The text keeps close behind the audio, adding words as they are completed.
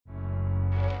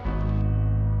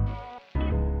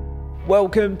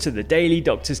Welcome to the Daily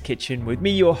Doctor's Kitchen with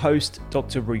me, your host,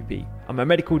 Dr. Rupy. I'm a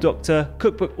medical doctor,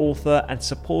 cookbook author, and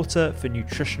supporter for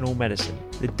nutritional medicine.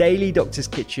 The Daily Doctor's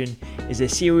Kitchen is a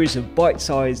series of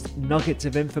bite-sized nuggets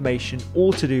of information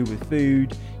all to do with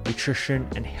food, nutrition,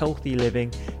 and healthy living,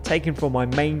 taken from my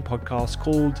main podcast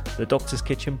called the Doctor's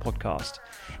Kitchen Podcast.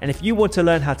 And if you want to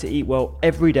learn how to eat well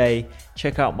every day,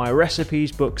 check out my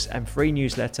recipes, books, and free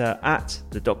newsletter at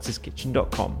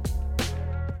thedoctorskitchen.com.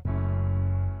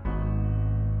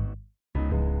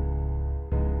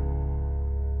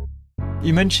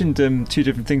 You mentioned two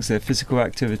different things there, physical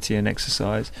activity and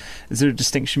exercise. Is there a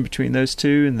distinction between those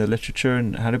two in the literature,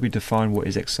 and how do we define what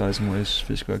is exercise and what is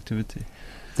physical activity?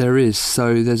 There is.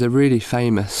 So there's a really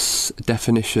famous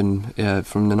definition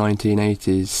from the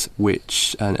 1980s,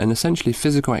 which, and essentially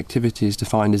physical activity is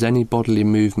defined as any bodily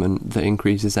movement that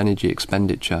increases energy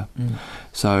expenditure.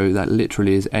 So that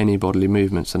literally is any bodily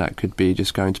movement. So that could be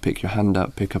just going to pick your hand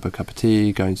up, pick up a cup of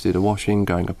tea, going to do the washing,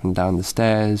 going up and down the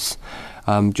stairs,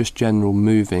 just general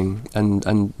moving,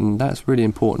 and that's really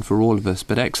important for all of us.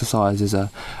 But exercise is a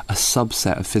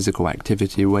subset of physical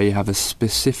activity where you have a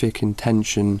specific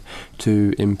intention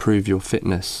to improve your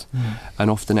fitness,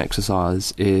 and often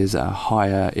exercise is a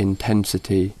higher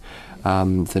intensity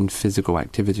than physical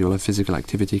activity, although physical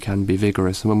activity can be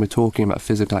vigorous. And when we're talking about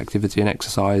physical activity and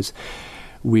exercise,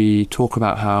 we talk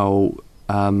about how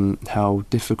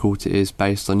difficult it is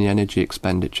based on the energy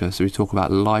expenditure. So we talk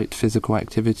about light physical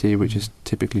activity, which is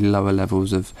typically lower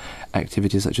levels of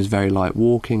activity such as very light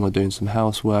walking or doing some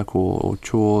housework or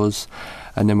chores.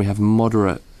 And then we have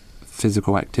moderate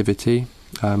physical activity,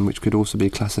 which could also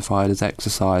be classified as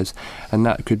exercise. And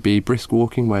that could be brisk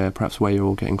walking, where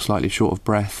you're getting slightly short of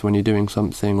breath when you're doing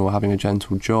something, or having a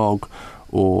gentle jog,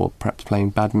 or perhaps playing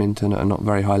badminton at a not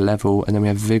very high level. And then we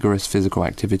have vigorous physical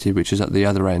activity, which is at the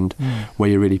other end, where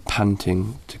you're really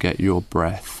panting to get your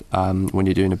breath when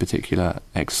you're doing a particular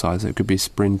exercise. It could be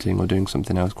sprinting or doing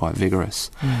something else quite vigorous.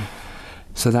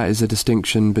 So that is a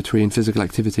distinction between physical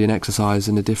activity and exercise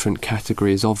and the different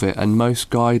categories of it. And most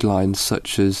guidelines,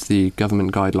 such as the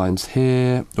government guidelines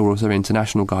here, or also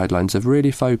international guidelines, have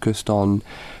really focused on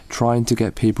trying to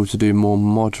get people to do more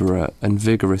moderate and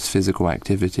vigorous physical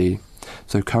activity.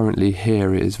 So currently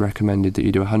here it is recommended that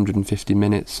you do 150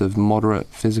 minutes of moderate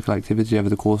physical activity over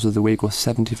the course of the week, or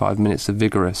 75 minutes of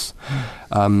vigorous.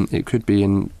 It could be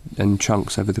in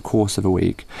chunks over the course of a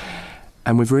week.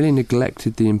 And we've really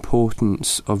neglected the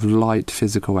importance of light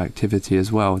physical activity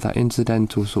as well, that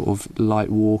incidental sort of light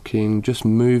walking, just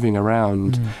moving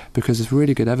around, because there's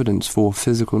really good evidence for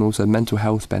physical and also mental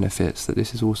health benefits, that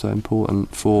this is also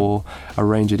important for a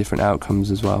range of different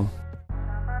outcomes as well.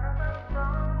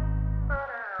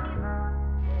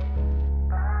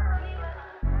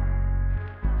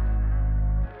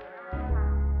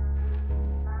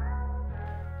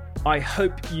 I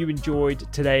hope you enjoyed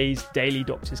today's Daily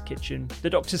Doctor's Kitchen.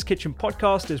 The Doctor's Kitchen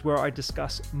podcast is where I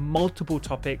discuss multiple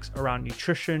topics around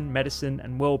nutrition, medicine,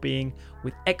 and well-being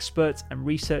with experts and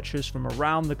researchers from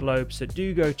around the globe, so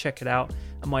do go check it out.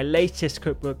 And my latest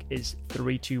cookbook is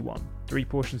 3-2-1. 3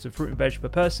 portions of fruit and veg per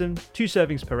person, 2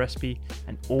 servings per recipe,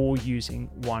 and all using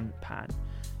 1 pan.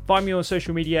 Find me on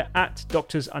social media at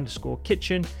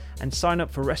doctors_kitchen and sign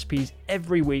up for recipes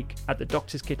every week at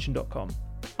thedoctorskitchen.com.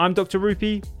 I'm Dr.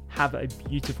 Rupy. Have a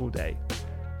beautiful day.